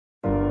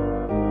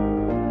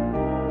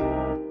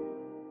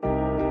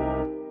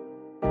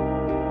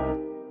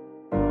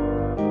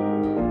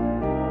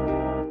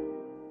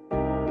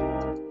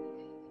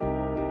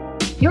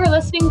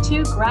listening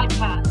to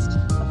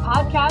GradCast, the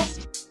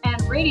podcast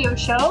and radio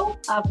show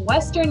of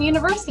Western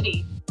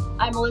University.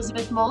 I'm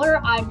Elizabeth Muller.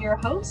 I'm your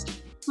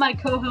host. My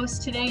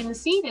co-host today in the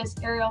seat is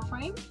Ariel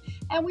Frame,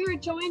 and we are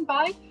joined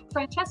by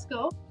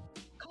Francesco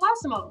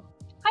Colosimo.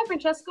 Hi,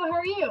 Francesco. How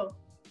are you?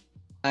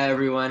 Hi,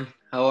 everyone.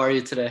 How are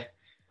you today?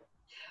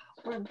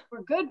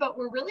 We're good, but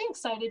we're really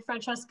excited,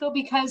 Francesco,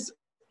 because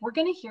we're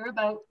going to hear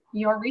about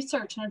your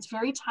research, and it's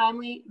very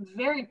timely,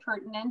 very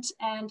pertinent,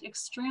 and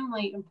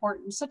extremely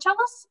important. So tell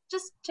us,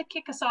 just to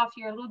kick us off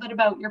here, a little bit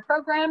about your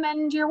program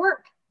and your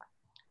work.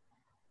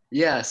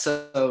 Yeah,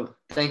 so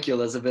thank you,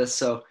 Elizabeth.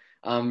 So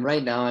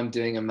right now I'm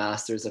doing a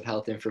Master's of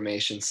Health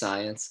Information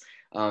Science.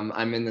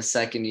 I'm in the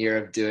second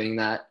year of doing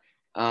that.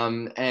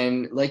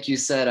 And like you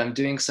said, I'm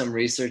doing some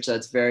research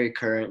that's very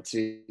current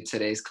to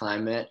today's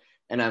climate.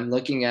 And I'm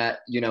looking at,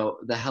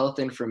 the health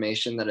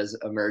information that is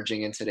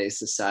emerging in today's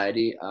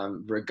society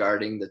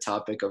regarding the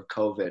topic of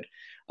COVID.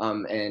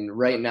 And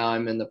right now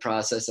I'm in the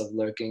process of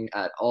looking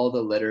at all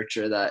the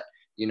literature that,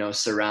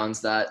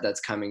 surrounds that's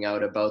coming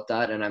out about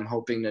that. And I'm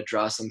hoping to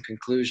draw some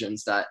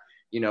conclusions that,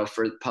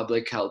 for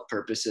public health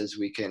purposes,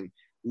 we can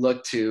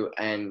look to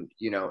and,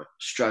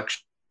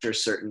 structure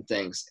certain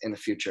things in the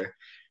future.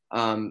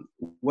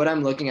 What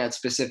I'm looking at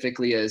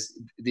specifically is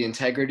the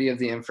integrity of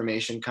the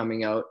information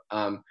coming out,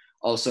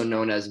 also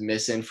known as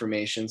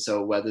misinformation.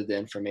 So whether the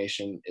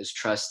information is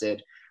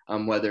trusted,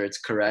 whether it's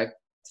correct,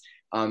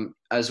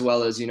 as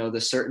well as,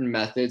 the certain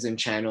methods and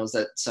channels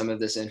that some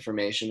of this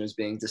information is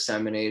being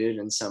disseminated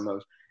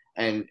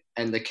and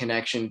the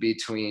connection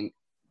between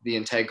the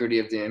integrity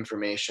of the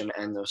information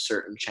and those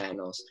certain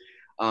channels,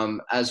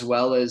 as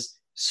well as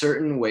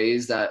certain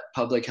ways that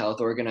public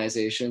health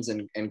organizations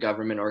and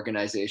government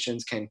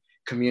organizations can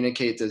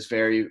communicate this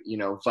very,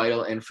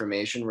 vital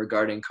information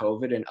regarding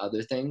COVID and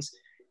other things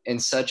in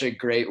such a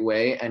great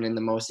way and in the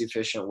most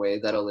efficient way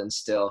that'll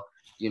instill,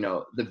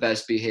 the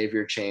best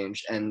behavior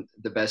change and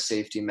the best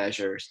safety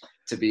measures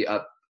to be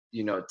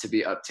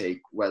uptake,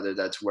 whether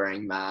that's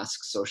wearing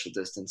masks, social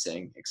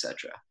distancing,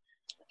 etc.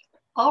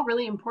 All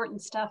really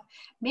important stuff.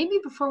 Maybe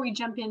before we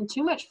jump in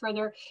too much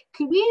further,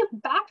 could we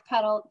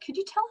backpedal? Could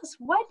you tell us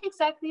what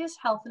exactly is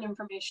health and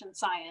information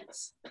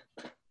science?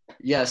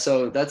 Yeah,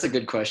 so that's a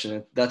good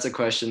question. That's a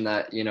question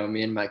that,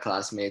 me and my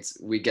classmates,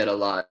 we get a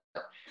lot.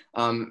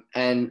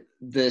 And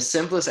the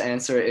simplest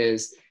answer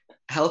is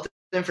health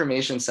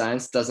information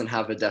science doesn't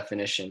have a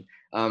definition.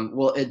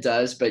 Well, it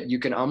does, but you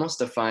can almost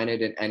define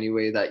it in any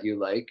way that you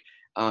like.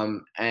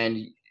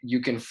 And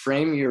you can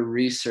frame your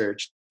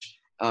research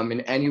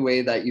in any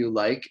way that you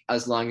like,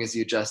 as long as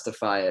you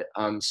justify it.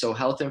 So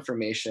health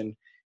information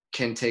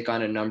can take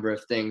on a number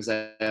of things.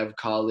 I have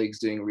colleagues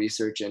doing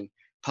research in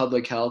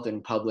public health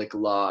and public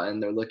law,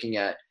 and they're looking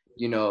at,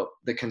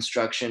 the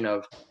construction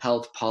of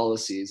health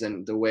policies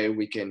and the way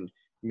we can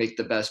make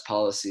the best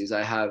policies.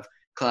 I have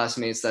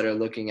classmates that are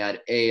looking at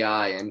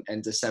AI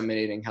and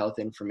disseminating health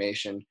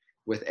information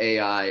with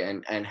AI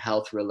and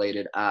health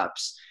related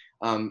apps.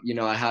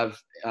 I have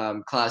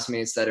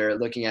classmates that are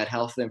looking at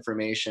health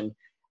information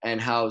and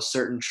how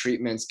certain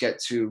treatments get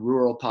to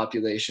rural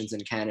populations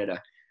in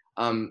Canada.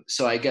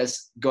 So I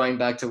guess going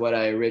back to what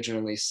I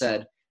originally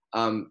said,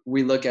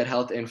 we look at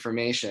health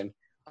information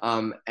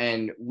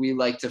and we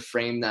like to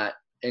frame that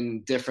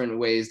in different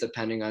ways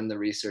depending on the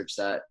research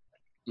that,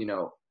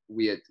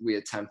 we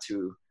attempt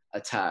to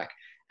attack.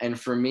 And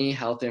for me,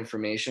 health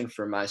information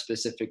for my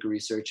specific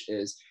research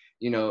is,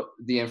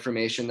 the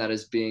information that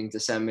is being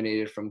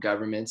disseminated from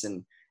governments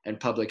and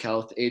public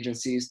health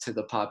agencies to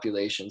the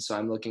population. So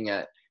I'm looking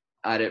at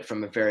it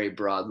from a very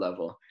broad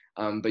level.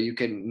 But you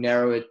can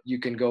narrow it, you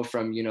can go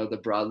from, the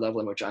broad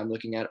level in which I'm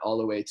looking at all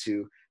the way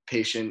to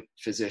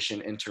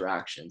patient-physician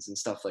interactions and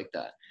stuff like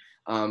that.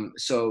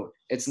 So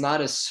it's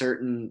not a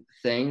certain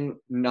thing.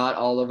 Not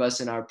all of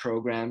us in our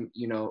program,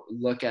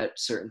 look at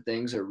certain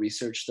things or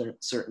research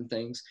certain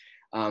things.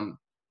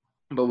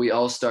 But we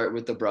all start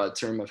with the broad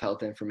term of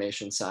health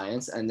information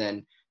science and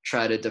then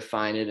try to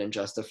define it and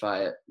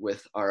justify it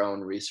with our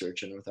own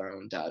research and with our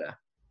own data.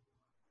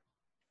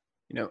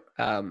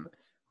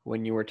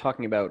 When you were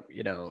talking about,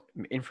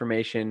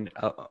 information,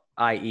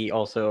 i.e.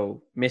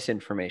 also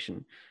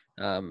misinformation,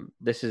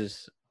 this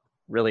is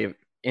really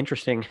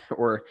interesting,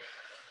 or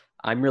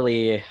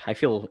I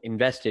feel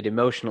invested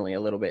emotionally a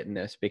little bit in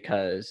this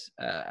because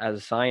as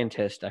a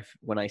scientist,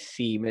 when I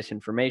see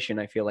misinformation,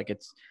 I feel like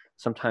it's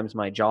sometimes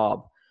my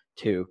job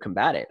to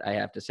combat it. I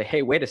have to say,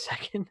 hey, wait a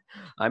second,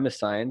 I'm a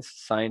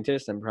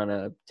scientist. I'm trying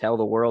to tell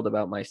the world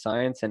about my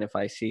science. And if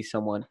I see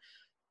someone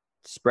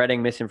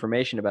spreading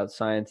misinformation about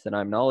science that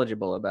I'm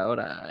knowledgeable about,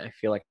 I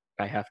feel like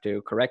I have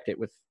to correct it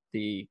with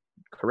the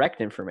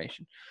correct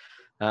information.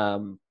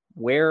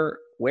 Where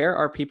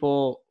are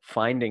people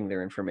finding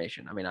their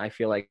information? I mean, I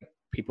feel like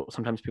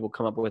sometimes people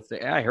come up with,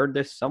 I heard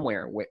this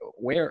somewhere.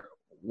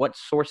 What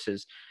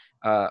sources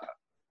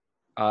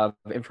of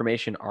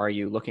information are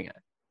you looking at?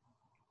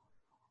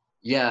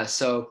 Yeah,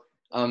 so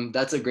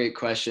that's a great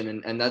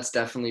question. And that's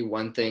definitely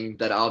one thing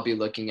that I'll be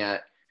looking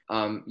at,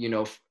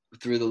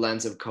 through the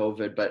lens of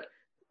COVID, but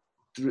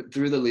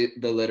through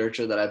the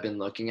literature that I've been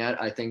looking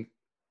at, I think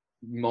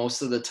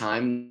most of the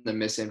time the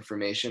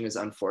misinformation is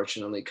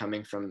unfortunately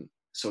coming from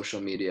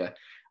social media,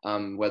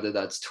 whether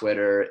that's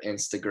Twitter,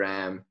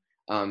 Instagram,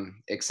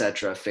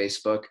 etc.,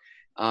 Facebook.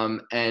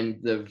 And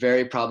the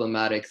very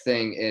problematic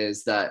thing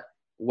is that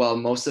while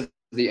most of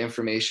the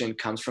information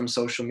comes from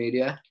social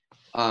media,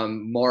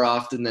 more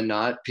often than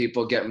not,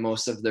 people get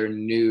most of their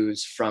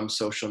news from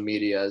social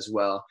media as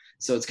well.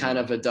 So it's kind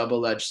of a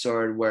double-edged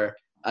sword where,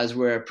 as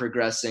we're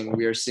progressing,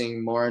 we are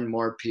seeing more and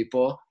more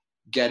people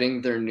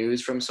getting their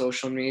news from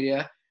social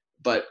media,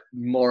 but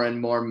more and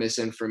more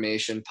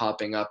misinformation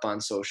popping up on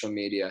social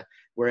media.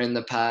 Where in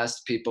the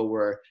past, people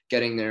were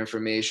getting their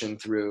information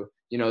through,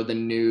 the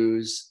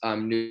news,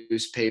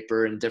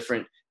 newspaper, and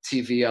different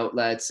TV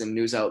outlets and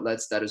news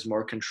outlets that is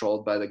more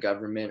controlled by the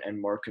government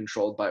and more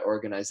controlled by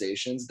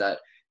organizations that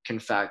can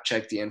fact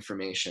check the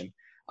information,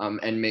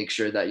 and make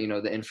sure that,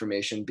 the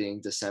information being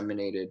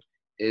disseminated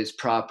is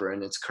proper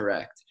and it's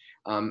correct.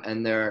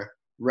 And there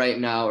right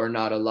now are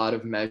not a lot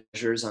of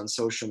measures on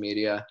social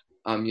media,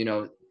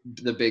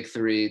 the big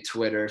three,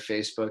 Twitter,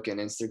 Facebook, and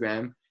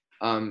Instagram,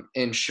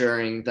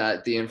 ensuring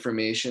that the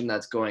information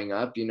that's going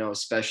up,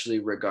 especially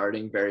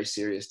regarding very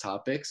serious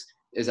topics,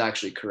 is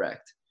actually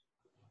correct.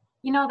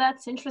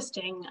 That's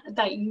interesting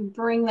that you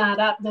bring that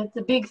up,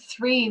 the big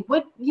three.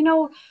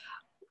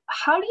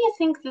 How do you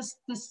think this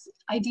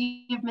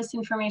idea of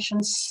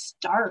misinformation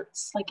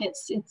starts? Like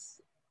it's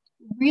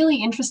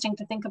really interesting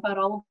to think about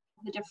all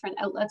of the different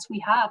outlets we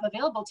have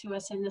available to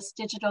us in this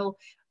digital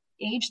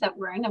age that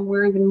we're in, and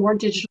we're even more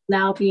digital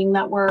now, being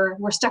that we're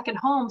stuck at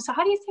home. So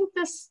how do you think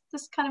this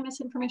kind of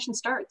misinformation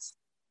starts?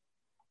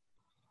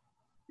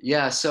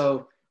 Yeah,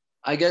 so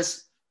I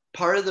guess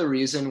part of the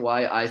reason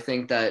why I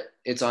think that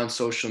it's on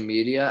social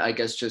media, I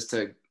guess just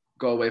to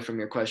go away from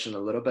your question a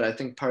little bit, I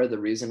think part of the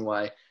reason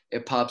why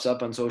it pops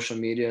up on social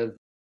media,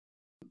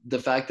 the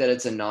fact that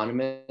it's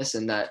anonymous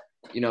and that,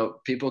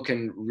 people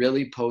can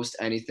really post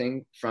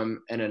anything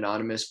from an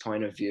anonymous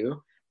point of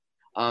view,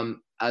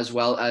 as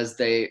well as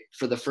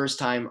for the first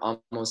time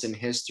almost in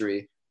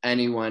history,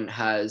 anyone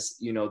has,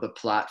 the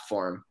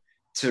platform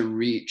to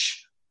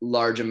reach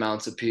large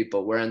amounts of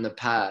people, where in the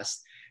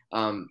past,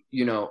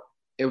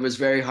 it was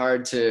very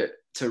hard to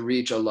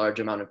reach a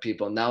large amount of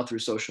people. Now through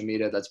social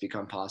media, that's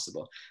become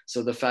possible.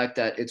 So the fact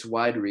that it's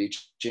wide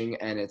reaching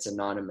and it's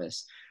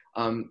anonymous,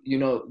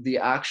 the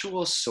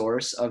actual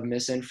source of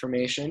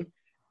misinformation,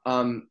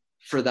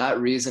 for that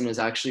reason, is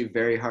actually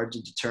very hard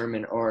to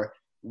determine, or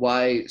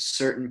why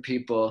certain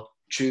people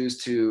choose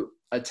to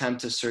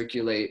attempt to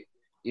circulate,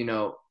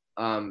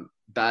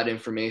 bad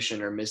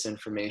information or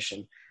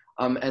misinformation.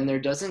 And there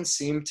doesn't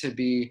seem to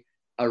be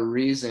a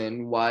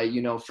reason why,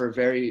 for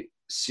very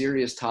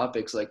serious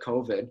topics like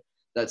COVID,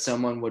 that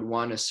someone would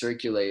want to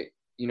circulate,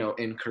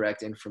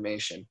 incorrect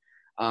information.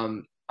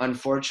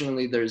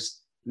 Unfortunately, there's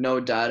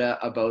no data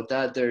about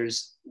that.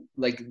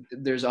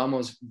 There's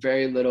almost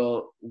very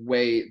little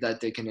way that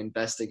they can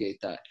investigate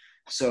that.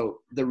 So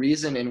the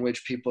reason in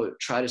which people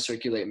try to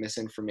circulate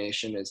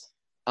misinformation is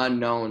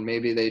unknown.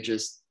 Maybe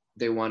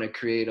they want to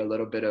create a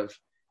little bit of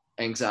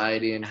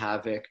anxiety and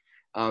havoc.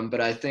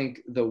 But I think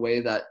the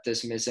way that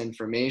this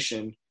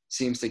misinformation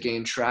seems to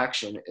gain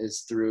traction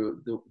is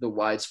through the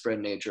widespread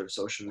nature of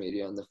social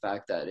media and the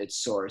fact that its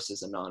source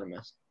is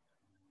anonymous.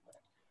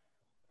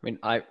 I mean,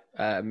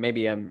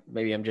 maybe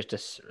I'm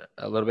just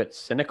a little bit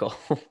cynical,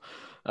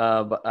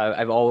 but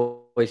I've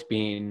always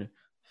been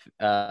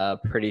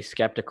pretty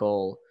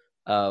skeptical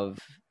of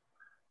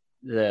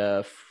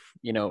the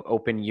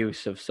open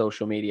use of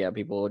social media.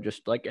 People are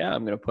just like, yeah,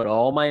 I'm going to put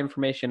all my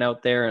information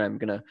out there and I'm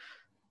going to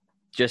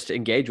just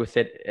engage with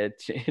it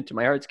to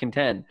my heart's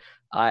content.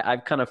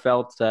 I've kind of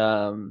felt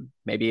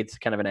maybe it's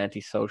kind of an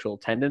antisocial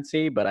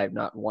tendency, but I've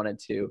not wanted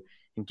to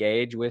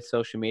engage with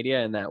social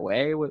media in that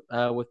way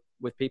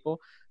with people.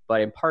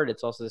 But in part,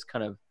 it's also this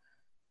kind of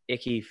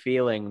icky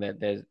feeling that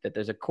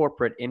there's a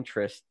corporate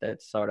interest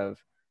that's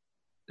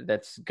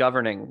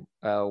governing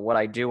what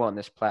I do on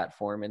this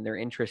platform, and their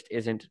interest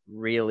isn't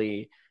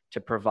really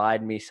to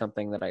provide me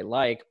something that I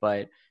like,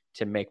 but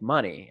to make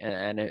money.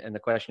 And the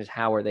question is,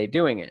 how are they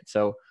doing it?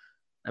 So,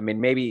 I mean,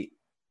 maybe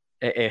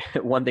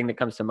one thing that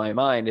comes to my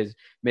mind is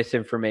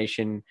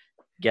misinformation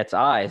gets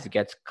eyes,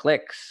 gets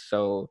clicks.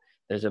 So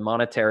there's a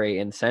monetary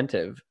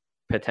incentive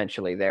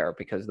potentially there,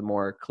 because the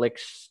more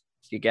clicks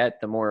you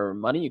get, the more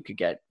money you could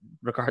get,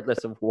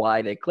 regardless of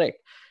why they click.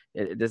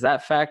 Does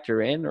that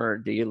factor in, or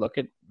do you look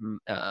at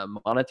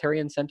monetary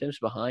incentives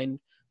behind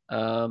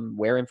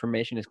where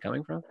information is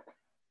coming from?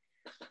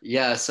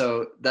 Yeah,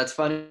 so that's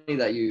funny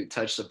that you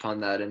touched upon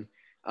that. And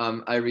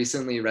I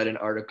recently read an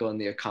article in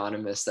The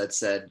Economist that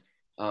said,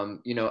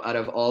 out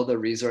of all the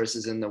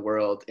resources in the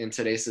world, in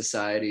today's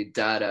society,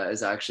 data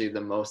is actually the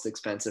most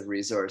expensive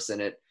resource,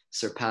 and it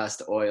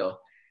surpassed oil.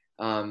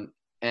 And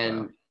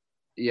wow.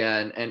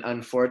 Yeah, and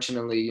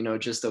unfortunately,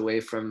 just away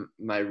from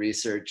my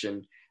research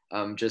and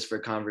just for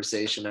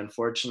conversation,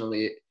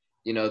 unfortunately,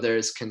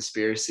 there's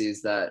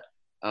conspiracies that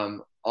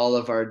all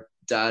of our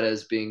data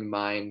is being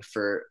mined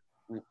for,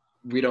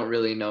 we don't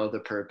really know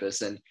the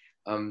purpose. And,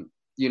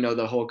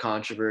 the whole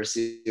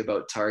controversy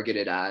about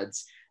targeted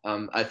ads,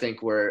 I think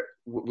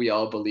we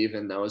all believe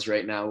in those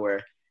right now,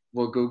 where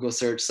we'll Google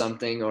search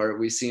something, or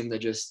we seem to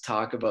just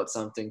talk about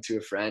something to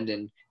a friend,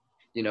 and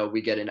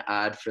we get an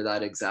ad for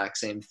that exact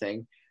same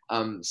thing.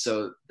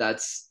 So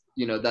that's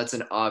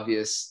an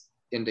obvious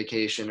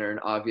indication or an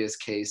obvious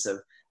case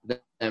of them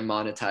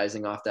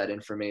monetizing off that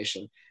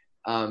information.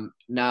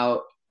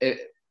 Now,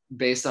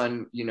 based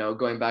on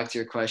going back to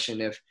your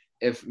question,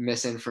 if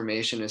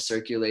misinformation is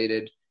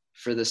circulated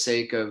for the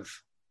sake of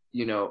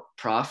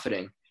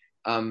profiting,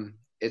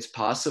 it's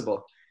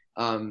possible.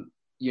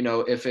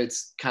 If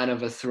it's kind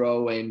of a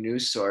throwaway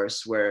news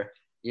source where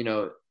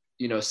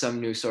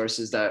some news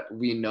sources that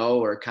we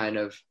know are kind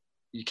of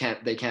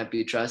they can't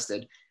be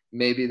trusted,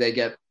 maybe they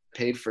get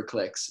paid for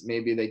clicks,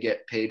 maybe they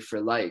get paid for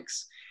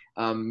likes,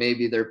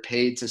 maybe they're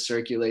paid to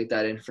circulate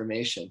that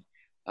information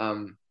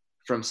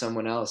from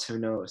someone else, who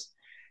knows.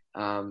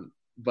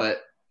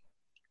 But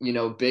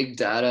big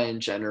data in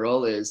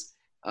general is,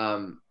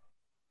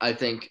 I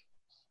think,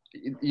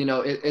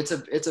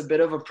 it's a bit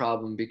of a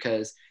problem,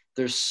 because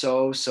there's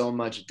so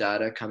much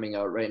data coming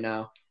out right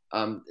now,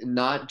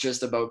 not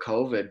just about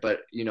COVID, but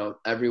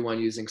everyone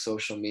using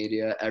social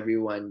media,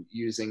 everyone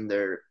using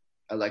their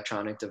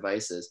electronic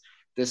devices.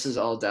 This is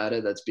all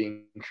data that's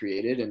being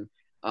created, and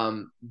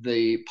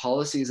the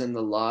policies and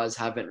the laws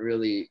haven't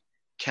really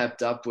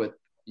kept up with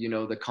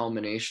the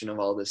culmination of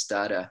all this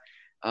data.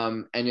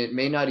 And it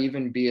may not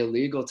even be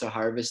illegal to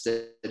harvest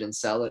it and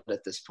sell it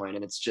at this point.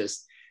 And it's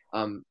just,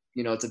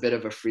 it's a bit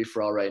of a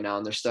free-for-all right now.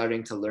 And they're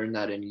starting to learn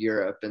that in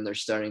Europe, and they're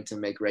starting to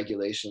make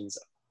regulations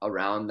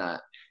around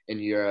that in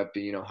Europe,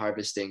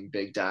 harvesting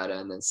big data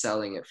and then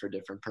selling it for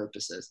different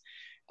purposes.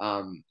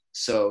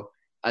 So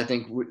I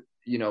think,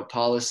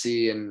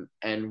 policy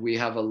and we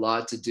have a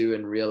lot to do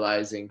in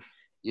realizing,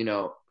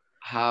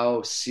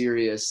 how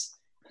serious,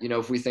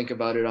 if we think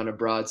about it on a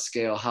broad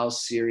scale, how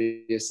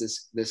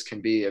serious this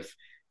can be if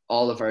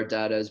all of our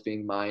data is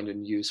being mined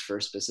and used for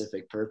a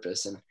specific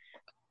purpose.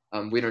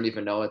 And we don't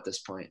even know at this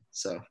point.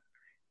 So,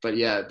 but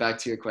yeah, back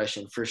to your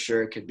question, for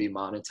sure it could be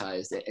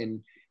monetized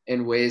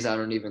in ways I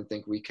don't even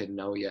think we could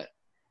know yet.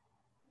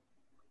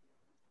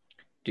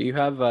 Do you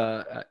have,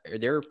 are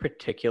there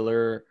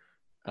particular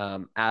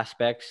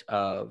aspects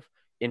of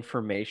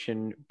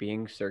information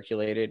being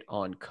circulated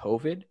on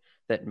COVID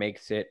that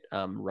makes it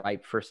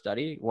ripe for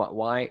study?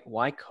 Why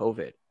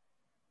COVID?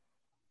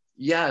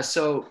 Yeah,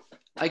 so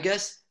I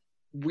guess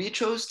we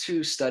chose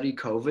to study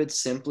COVID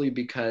simply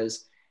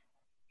because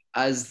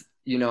as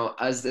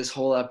this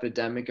whole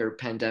epidemic or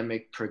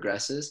pandemic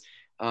progresses,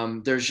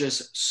 there's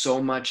just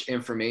so much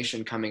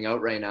information coming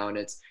out right now. And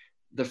it's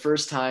the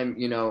first time,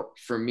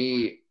 for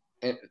me,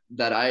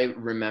 that I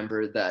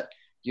remember that,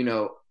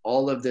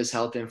 all of this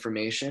health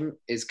information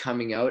is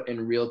coming out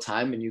in real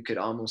time, and you could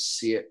almost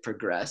see it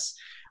progress.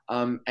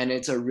 And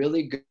it's a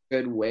really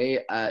good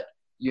way at,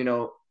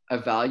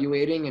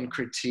 evaluating and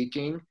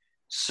critiquing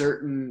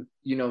certain,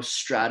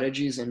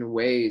 strategies and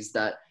ways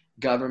that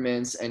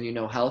governments and,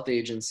 health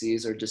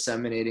agencies are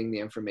disseminating the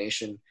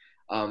information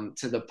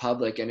to the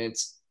public. And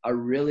it's a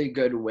really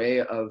good way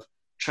of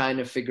trying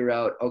to figure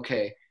out,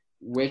 okay,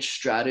 which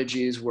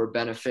strategies were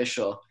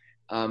beneficial,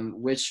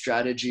 which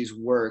strategies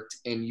worked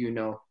in,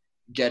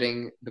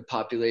 getting the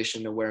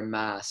population to wear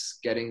masks,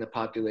 getting the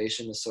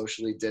population to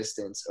socially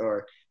distance,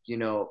 or,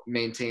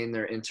 maintain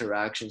their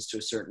interactions to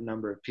a certain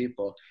number of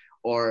people,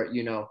 or,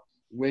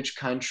 which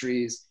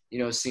countries,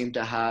 seem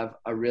to have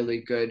a really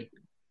good,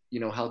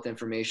 health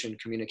information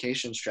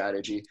communication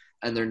strategy,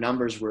 and their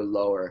numbers were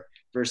lower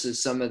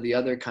versus some of the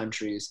other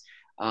countries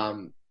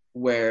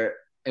where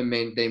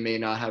they may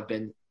not have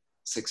been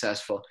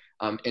successful,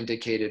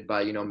 indicated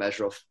by,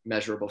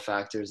 measurable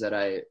factors that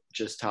I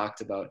just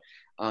talked about.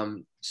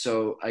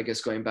 So I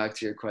guess going back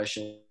to your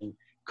question,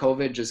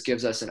 COVID just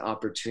gives us an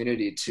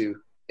opportunity to,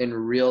 in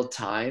real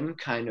time,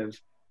 kind of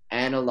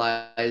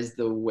analyze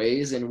the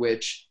ways in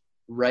which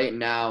right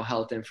now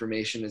health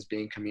information is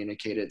being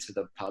communicated to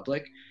the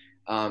public.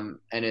 And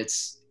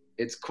it's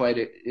quite,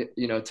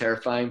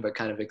 terrifying, but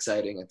kind of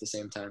exciting at the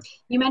same time.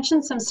 You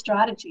mentioned some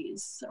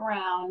strategies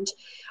around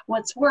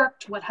what's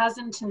worked, what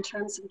hasn't, in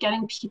terms of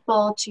getting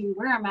people to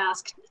wear a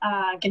mask,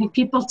 getting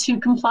people to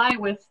comply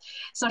with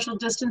social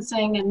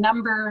distancing and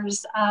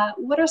numbers.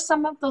 What are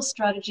some of those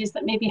strategies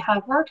that maybe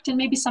have worked, and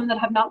maybe some that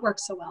have not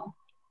worked so well?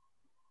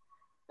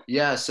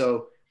 Yeah,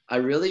 so I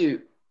really,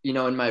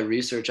 in my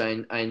research,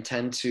 I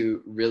intend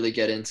to really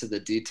get into the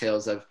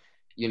details of,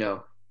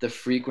 the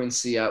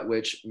frequency at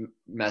which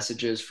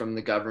messages from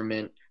the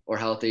government or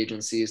health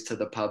agencies to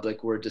the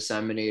public were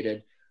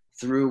disseminated,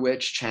 through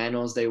which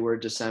channels they were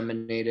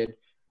disseminated,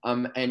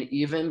 and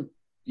even,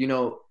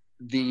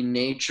 the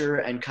nature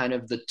and kind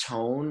of the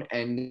tone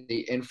and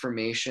the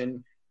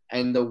information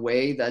and the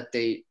way that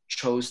they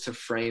chose to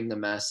frame the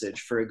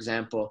message. For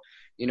example,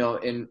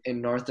 in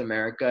North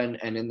America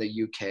and in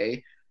the UK,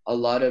 a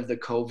lot of the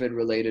COVID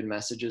related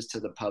messages to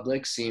the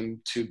public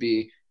seem to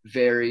be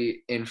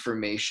very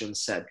information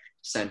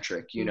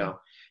centric. These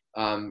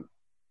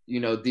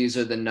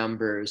are the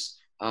numbers,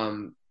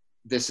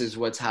 this is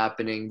what's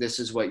happening, this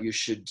is what you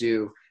should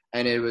do.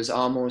 and it was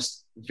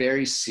almost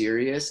very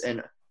serious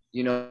and,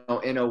 you know,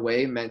 in a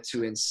way meant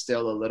to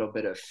instill a little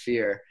bit of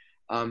fear,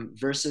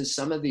 versus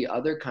some of the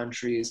other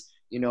countries,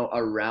 you know,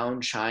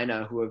 around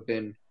China who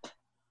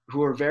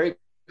are very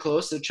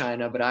close to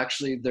China, but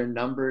actually their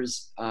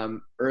numbers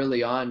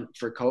early on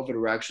for COVID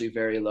were actually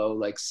very low,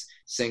 like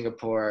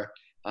Singapore,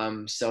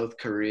 South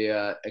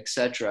Korea,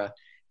 etc.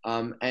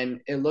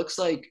 And it looks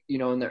like, you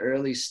know, in the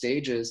early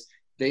stages,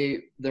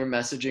 their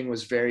messaging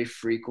was very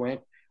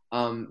frequent.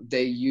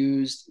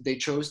 They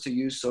chose to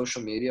use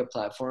social media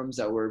platforms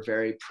that were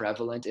very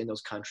prevalent in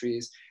those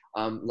countries,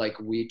 like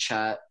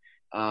WeChat,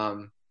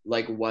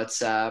 like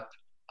WhatsApp,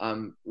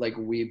 like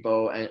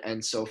Weibo,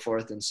 and so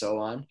forth and so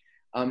on.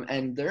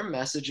 And their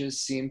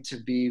messages seem to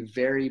be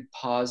very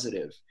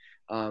positive,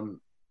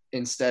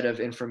 instead of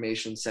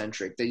information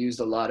centric. They used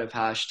a lot of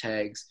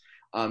hashtags,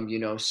 you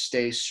know,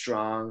 stay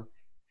strong.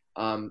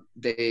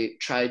 They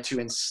tried to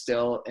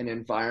instill an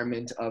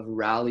environment of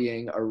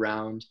rallying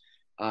around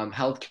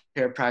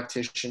healthcare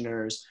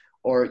practitioners,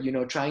 or, you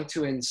know, trying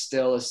to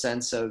instill a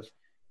sense of,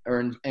 or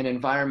an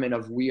environment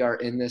of, we are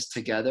in this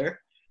together.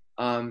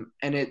 And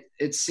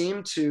it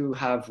seemed to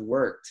have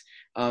worked,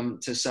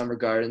 to some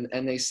regard,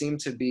 and they seem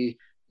to be,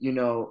 you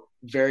know,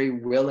 very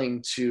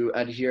willing to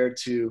adhere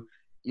to,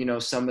 you know,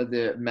 some of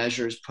the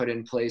measures put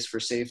in place for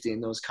safety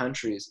in those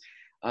countries,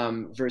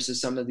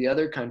 versus some of the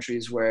other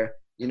countries where,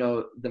 you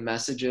know, the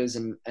messages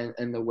and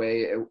the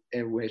way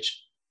in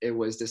which it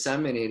was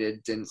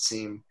disseminated didn't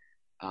seem,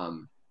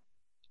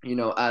 you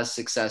know, as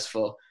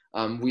successful.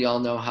 We all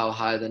know how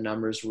high the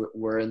numbers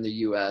were in the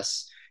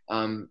US,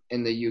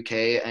 in the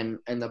UK,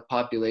 and the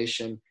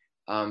population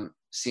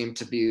seemed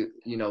to be,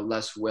 you know,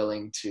 less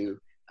willing to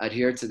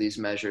adhere to these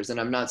measures. And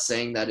I'm not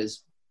saying that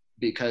is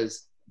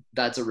because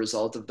that's a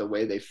result of the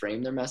way they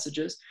frame their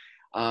messages,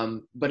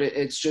 but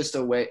it's just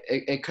a way,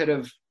 it could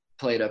have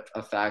played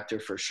a factor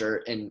for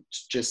sure, and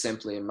just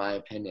simply in my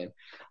opinion.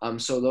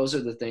 So those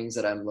are the things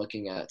that I'm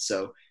looking at.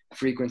 So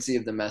frequency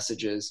of the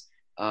messages,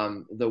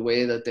 the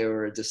way that they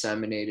were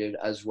disseminated,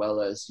 as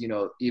well as, you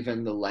know,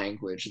 even the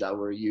language that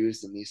were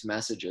used in these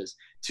messages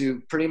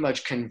to pretty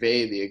much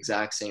convey the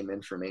exact same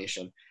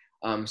information.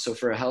 So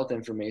for a health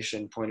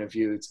information point of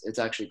view, it's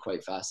actually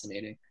quite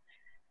fascinating.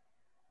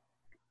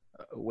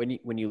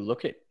 When you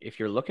look at, if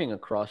you're looking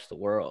across the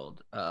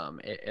world,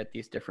 at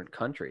these different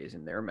countries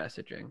and their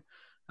messaging,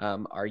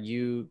 are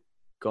you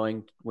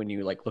going, when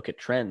you like look at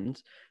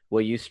trends,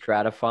 will you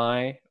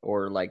stratify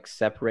or like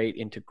separate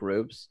into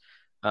groups,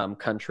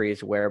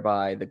 countries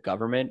whereby the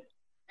government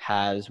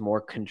has more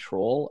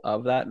control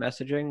of that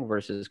messaging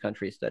versus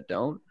countries that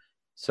don't?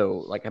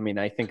 So like, I mean,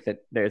 I think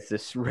that there's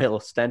this real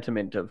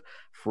sentiment of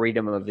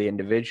freedom of the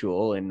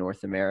individual in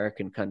North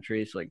American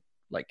countries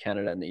like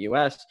Canada and the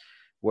US,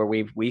 where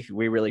we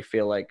really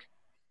feel like,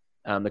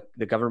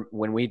 the government,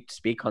 when we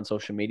speak on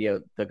social media,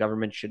 the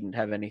government shouldn't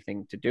have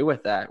anything to do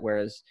with that.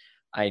 Whereas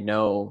I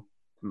know,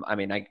 I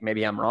mean,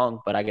 maybe I'm wrong,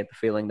 but I get the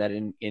feeling that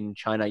in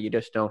China, you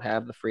just don't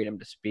have the freedom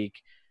to speak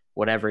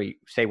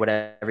say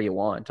whatever you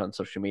want on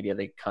social media.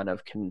 They kind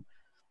of can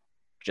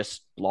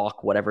just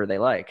block whatever they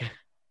like.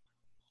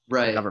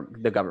 Right.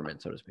 The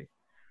government, so to speak.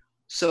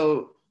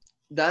 So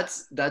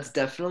that's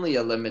definitely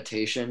a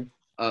limitation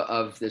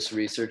of this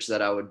research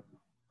that I would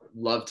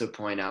love to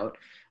point out.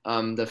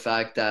 The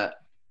fact that,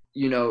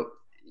 you know,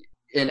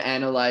 in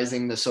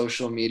analyzing the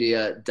social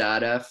media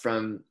data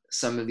from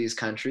some of these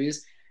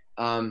countries,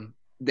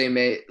 they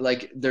may,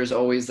 like, there's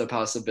always the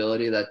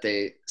possibility that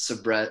they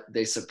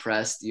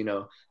suppressed, you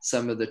know,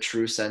 some of the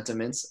true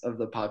sentiments of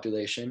the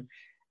population,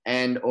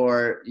 and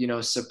or, you know,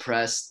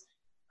 suppressed,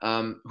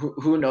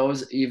 who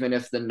knows, even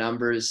if the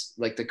numbers,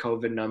 like the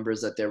COVID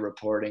numbers that they're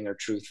reporting, are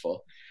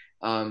truthful.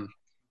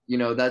 You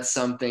know, that's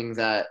something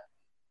that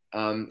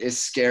is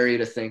scary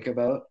to think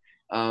about,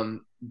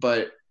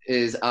 but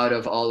is out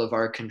of all of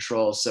our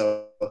control.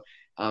 So,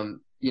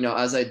 you know,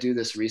 as I do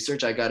this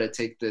research, I got to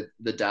take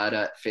the data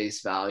at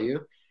face value,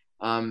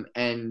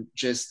 and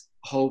just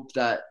hope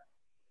that,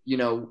 you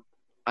know,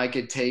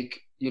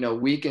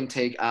 we can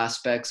take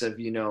aspects of,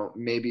 you know,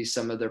 maybe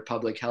some of their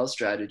public health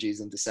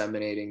strategies in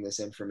disseminating this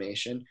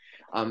information,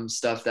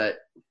 stuff that,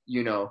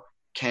 you know,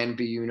 can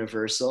be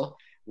universal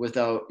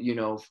without, you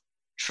know,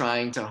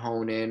 trying to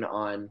hone in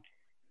on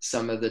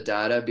some of the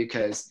data,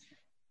 because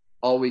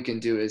all we can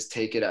do is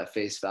take it at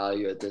face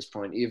value at this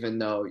point, even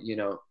though, you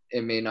know,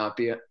 it may not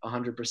be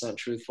 100%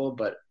 truthful.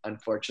 But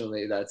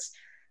unfortunately, that's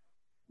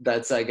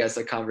I guess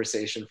a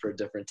conversation for a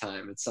different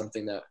time. It's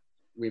something that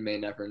we may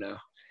never know.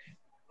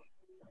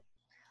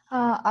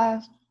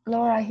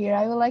 Laura here.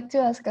 I would like to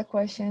ask a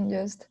question.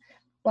 Just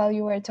while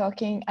you were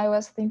talking, I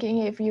was thinking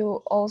if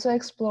you also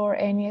explore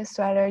any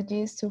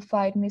strategies to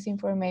fight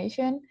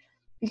misinformation,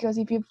 because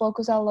if you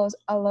focus a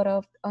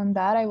lot on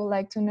that, I would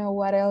like to know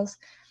what else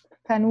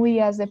can we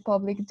as the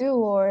public do,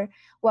 or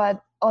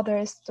what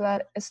other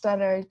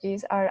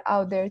strategies are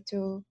out there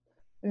to,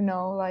 you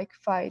know, like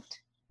fight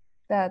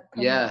that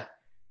problem?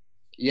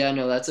 Yeah,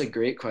 no, that's a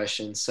great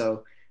question.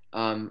 So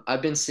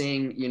I've been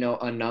seeing, you know,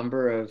 a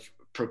number of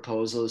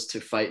proposals to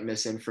fight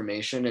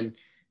misinformation, and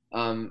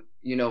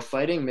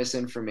fighting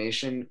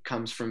misinformation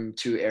comes from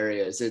two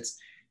areas. It's,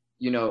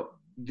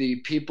 the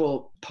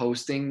people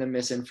posting the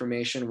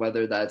misinformation,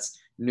 whether that's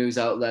news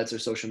outlets or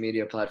social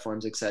media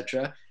platforms,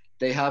 etc.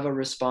 They have a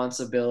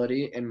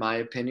responsibility, in my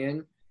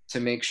opinion, to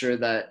make sure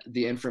that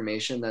the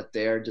information that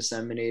they are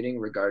disseminating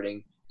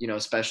regarding,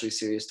 especially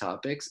serious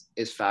topics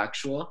is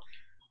factual.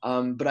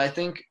 But I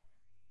think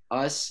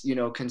us,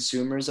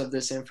 consumers of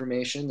this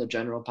information, the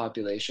general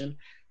population,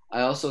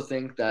 I also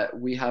think that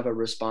we have a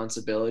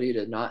responsibility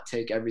to not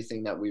take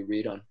everything that we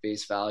read on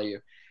face value.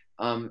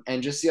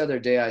 And just the other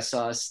day, I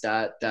saw a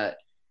stat that,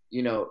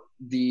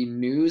 the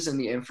news and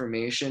the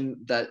information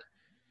that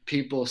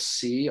people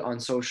see on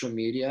social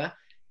media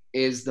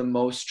is the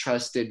most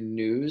trusted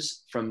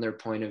news from their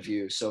point of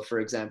view. So, for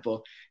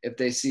example, if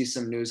they see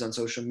some news on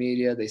social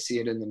media, they see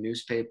it in the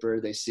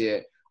newspaper, they see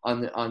it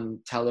on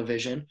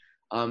television,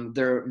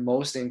 they're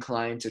most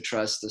inclined to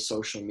trust the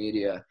social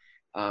media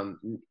um,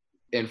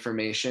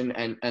 information,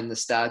 and the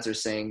stats are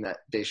saying that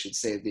they should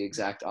say the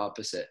exact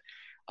opposite.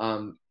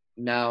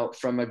 Now,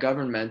 from a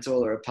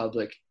governmental or a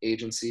public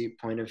agency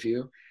point of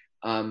view,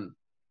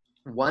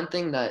 one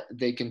thing that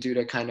they can do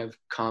to kind of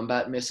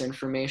combat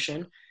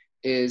misinformation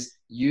is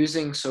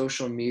using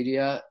social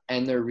media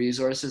and their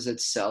resources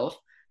itself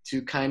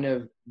to kind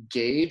of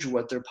gauge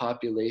what their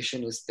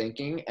population is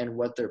thinking and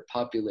what their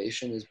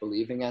population is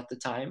believing at the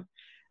time,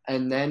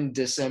 and then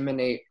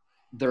disseminate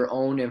their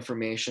own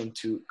information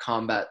to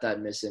combat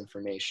that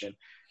misinformation.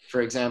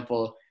 For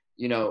example,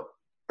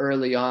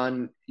 early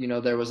on,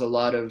 there was a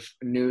lot of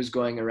news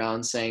going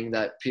around saying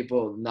that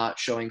people not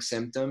showing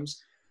symptoms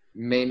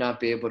may not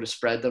be able to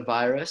spread the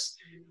virus.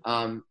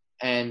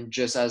 And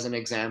just as an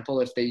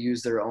example, if they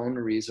use their own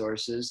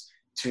resources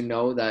to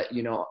know that,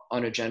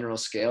 on a general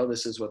scale,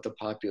 this is what the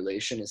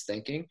population is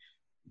thinking,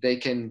 they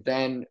can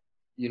then,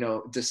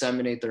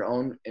 disseminate their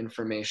own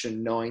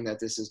information knowing that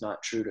this is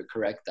not true to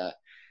correct that.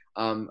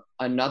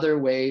 Another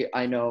way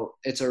I know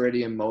it's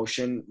already in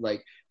motion,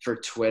 like for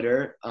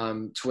Twitter,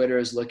 Twitter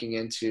is looking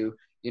into,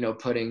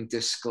 putting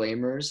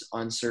disclaimers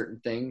on certain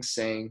things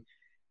saying,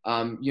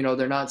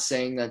 they're not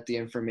saying that the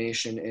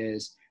information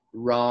is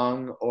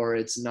wrong or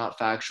it's not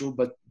factual,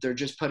 but they're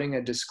just putting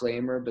a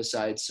disclaimer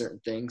beside certain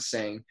things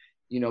saying,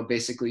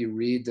 basically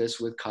read this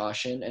with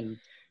caution and,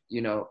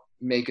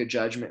 make a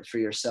judgment for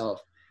yourself.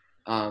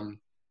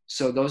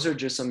 So those are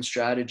just some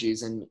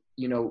strategies, and,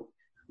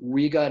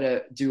 we got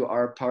to do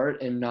our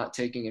part in not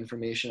taking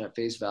information at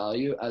face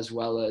value, as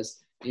well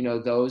as,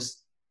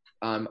 those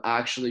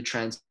actually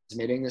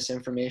transmitting this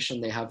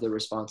information, they have the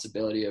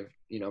responsibility of,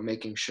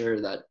 making sure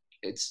that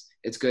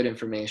it's good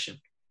information.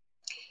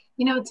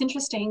 It's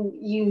interesting.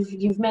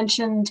 You've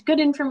mentioned good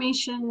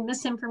information,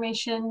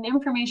 misinformation,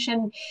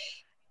 information.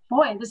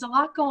 Boy, there's a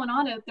lot going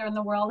on out there in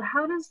the world.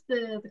 How does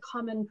the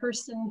common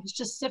person who's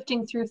just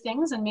sifting through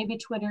things, and maybe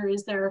Twitter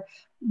is their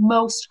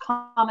most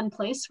common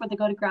place where they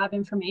go to grab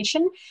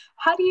information,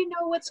 how do you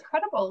know what's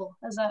credible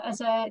as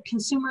a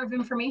consumer of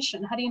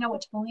information? How do you know what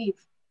to believe?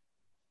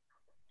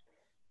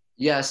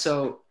 Yeah,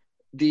 so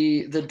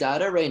the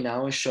data right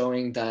now is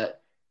showing that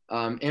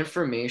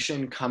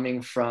information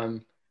coming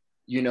from,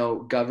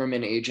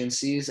 government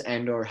agencies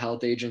and or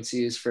health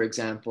agencies, for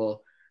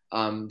example,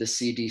 the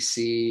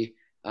CDC,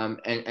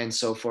 and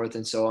so forth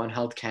and so on,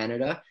 Health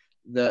Canada,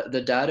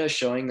 the data is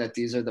showing that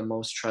these are the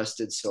most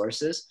trusted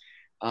sources.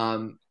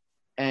 And,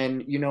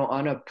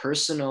 on a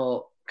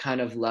personal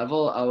kind of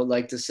level, I would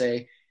like to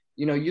say,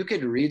 you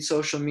could read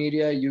social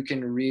media, you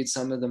can read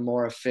some of the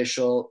more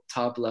official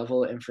top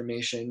level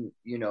information,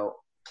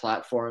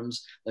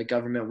 platforms like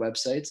government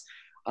websites.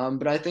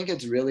 But I think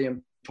it's really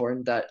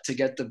important that to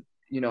get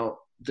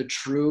the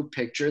true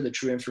picture, the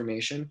true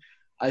information,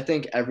 I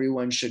think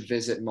everyone should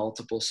visit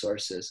multiple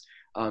sources,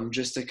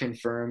 just to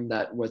confirm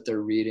that what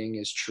they're reading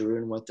is true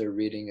and what they're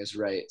reading is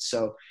right.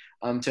 So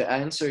to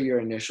answer your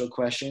initial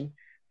question,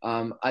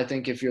 I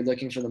think if you're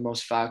looking for the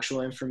most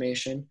factual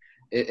information,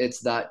 it's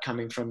that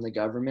coming from the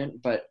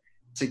government. But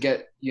to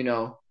get,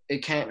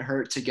 it can't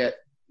hurt to get,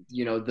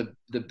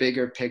 the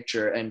bigger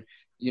picture and,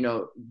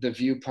 the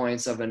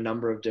viewpoints of a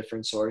number of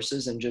different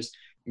sources, and just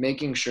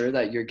making sure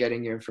that you're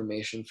getting your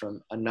information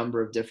from a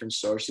number of different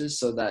sources,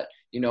 so that,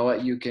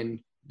 you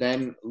can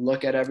then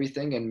look at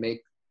everything and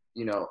make,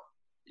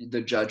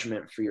 the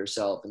judgment for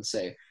yourself and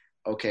say,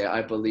 okay,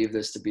 I believe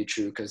this to be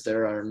true because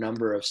there are a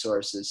number of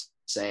sources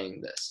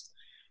saying this.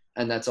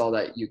 And that's all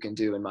that you can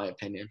do, in my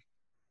opinion.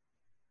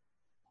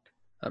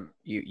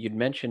 You'd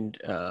mentioned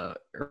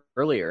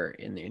earlier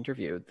in the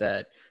interview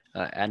that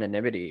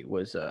anonymity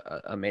was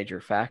a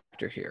major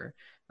factor here.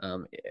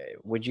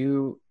 Would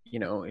you,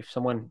 if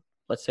someone,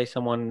 let's say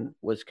someone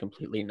was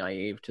completely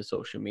naive to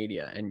social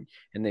media and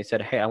they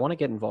said, hey, I want to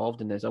get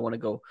involved in this. I want to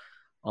go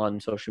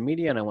on social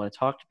media and I want to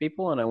talk to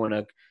people and I want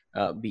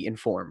to be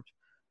informed.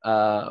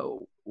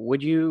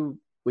 Would you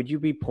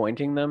be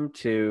pointing them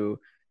to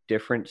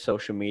different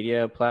social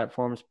media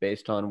platforms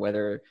based on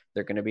whether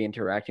they're going to be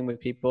interacting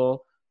with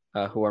people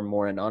who are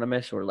more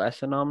anonymous or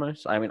less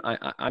anonymous? I mean,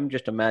 I'm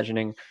just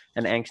imagining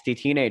an angsty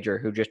teenager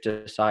who just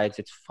decides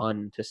it's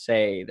fun to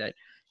say that,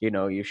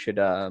 you should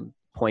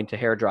point a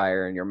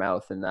hairdryer in your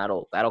mouth and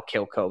that'll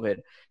kill COVID.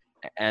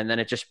 And then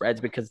it just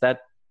spreads because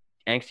that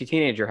angsty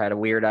teenager had a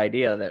weird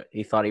idea that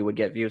he thought he would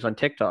get views on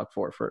TikTok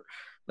for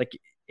like,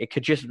 it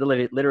could just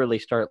literally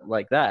start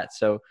like that.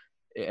 So,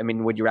 I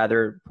mean, would you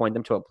rather point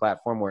them to a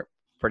platform where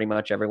pretty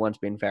much everyone's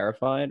been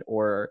verified,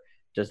 or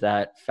does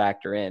that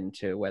factor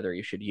into whether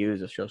you should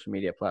use a social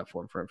media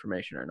platform for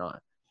information or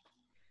not?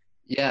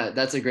 Yeah,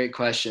 that's a great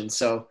question.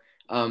 So,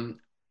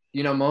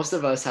 most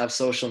of us have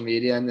social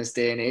media in this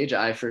day and age.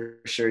 I for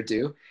sure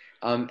do.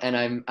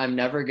 And I'm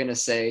never going to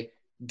say,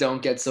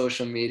 don't get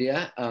social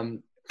media.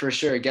 For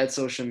sure, get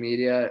social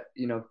media,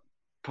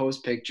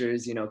 post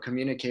pictures,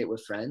 communicate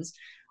with friends.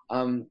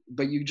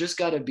 But you just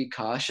got to be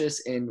cautious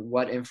in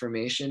what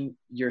information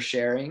you're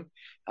sharing,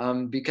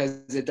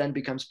 because it then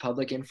becomes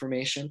public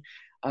information.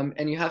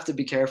 And you have to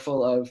be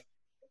careful of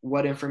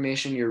what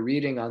information you're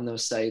reading on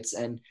those sites.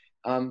 And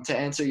to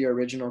answer your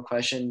original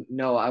question,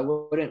 no, I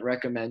wouldn't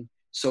recommend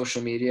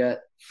social media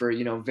for,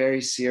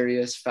 very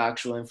serious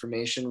factual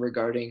information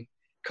regarding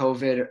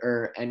COVID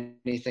or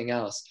anything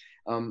else.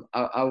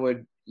 I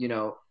would,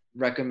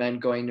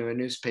 recommend going to a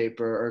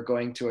newspaper or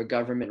going to a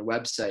government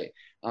website.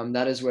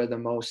 That is where the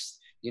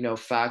most,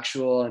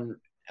 factual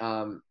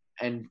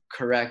and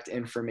correct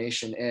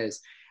information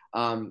is.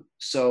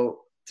 So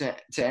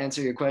to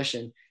answer your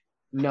question,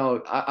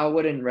 no, I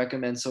wouldn't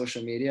recommend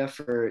social media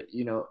for,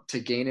 to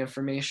gain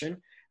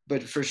information,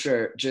 but for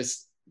sure,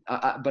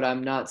 but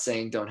I'm not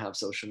saying don't have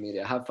social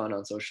media. Have fun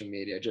on social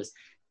media. Just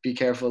be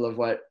careful of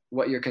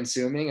what you're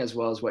consuming as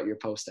well as what you're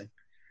posting.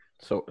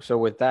 So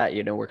with that,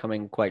 we're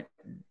coming quite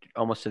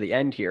almost to the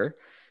end here.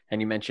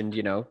 And you mentioned,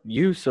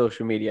 use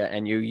social media,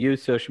 and you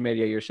use social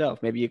media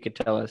yourself. Maybe you could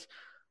tell us,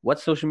 what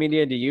social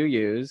media do you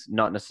use?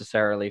 Not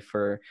necessarily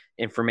for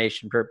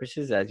information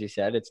purposes. As you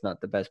said, it's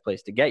not the best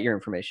place to get your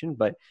information,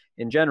 but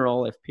in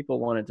general, if people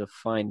wanted to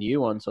find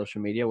you on social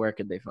media, where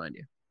could they find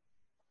you?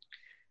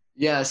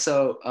 Yeah,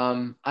 so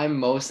I'm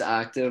most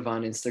active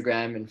on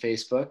Instagram and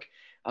Facebook.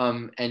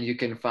 And you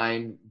can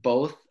find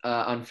both.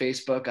 On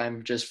Facebook,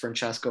 I'm just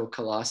Francesco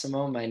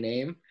Colosimo, my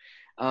name.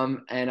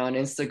 And on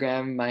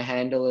Instagram, my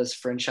handle is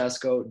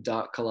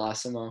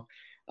francesco.colosimo.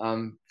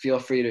 Feel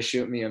free to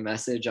shoot me a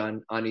message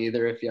on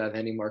either if you have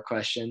any more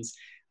questions.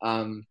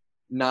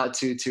 Not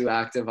too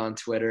active on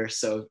Twitter,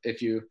 so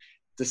if you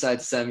decide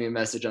to send me a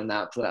message on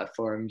that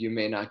platform, you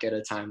may not get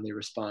a timely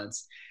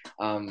response.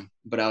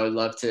 But I would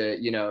love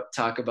to,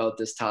 talk about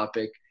this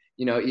topic,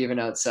 even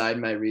outside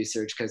my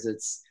research, because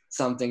it's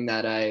something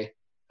that I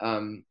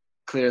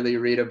clearly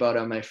read about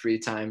on my free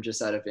time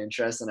just out of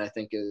interest, and I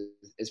think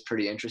is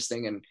pretty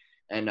interesting.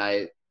 And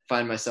I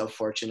find myself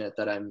fortunate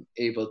that I'm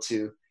able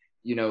to,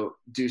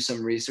 do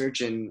some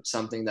research in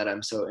something that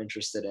I'm so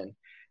interested in.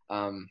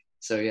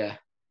 So yeah.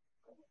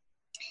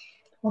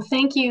 Well,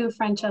 thank you,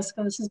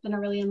 Francesco. This has been a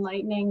really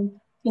enlightening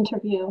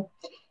interview.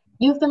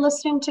 You've been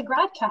listening to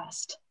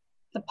GradCast,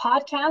 the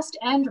podcast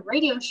and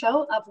radio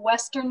show of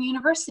Western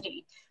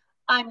University.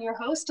 I'm your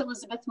host,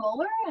 Elizabeth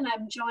Moeller, and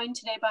I'm joined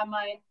today by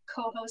my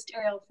co-host,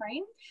 Ariel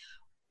Frame,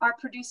 our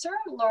producer,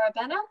 Laura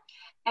Benna,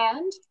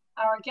 and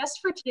our guest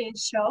for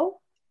today's show,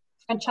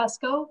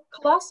 Francesco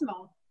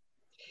Colosimo.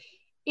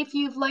 If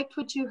you've liked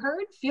what you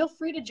heard, feel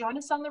free to join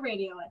us on the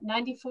radio at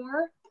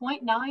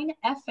 94.9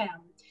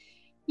 FM.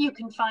 You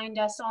can find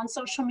us on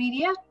social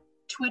media,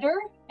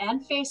 Twitter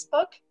and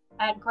Facebook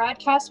at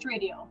GradCast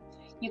Radio.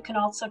 You can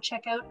also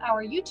check out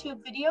our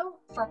YouTube video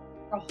for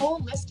a whole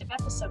list of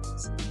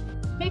episodes.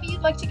 Maybe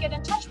you'd like to get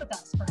in touch with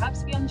us,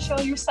 perhaps be on the show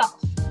yourself.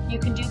 You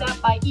can do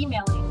that by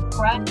emailing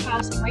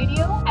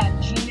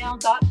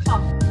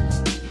gradcastradio@gmail.com.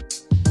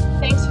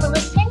 Thanks for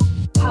listening.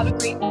 Have a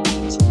great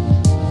night.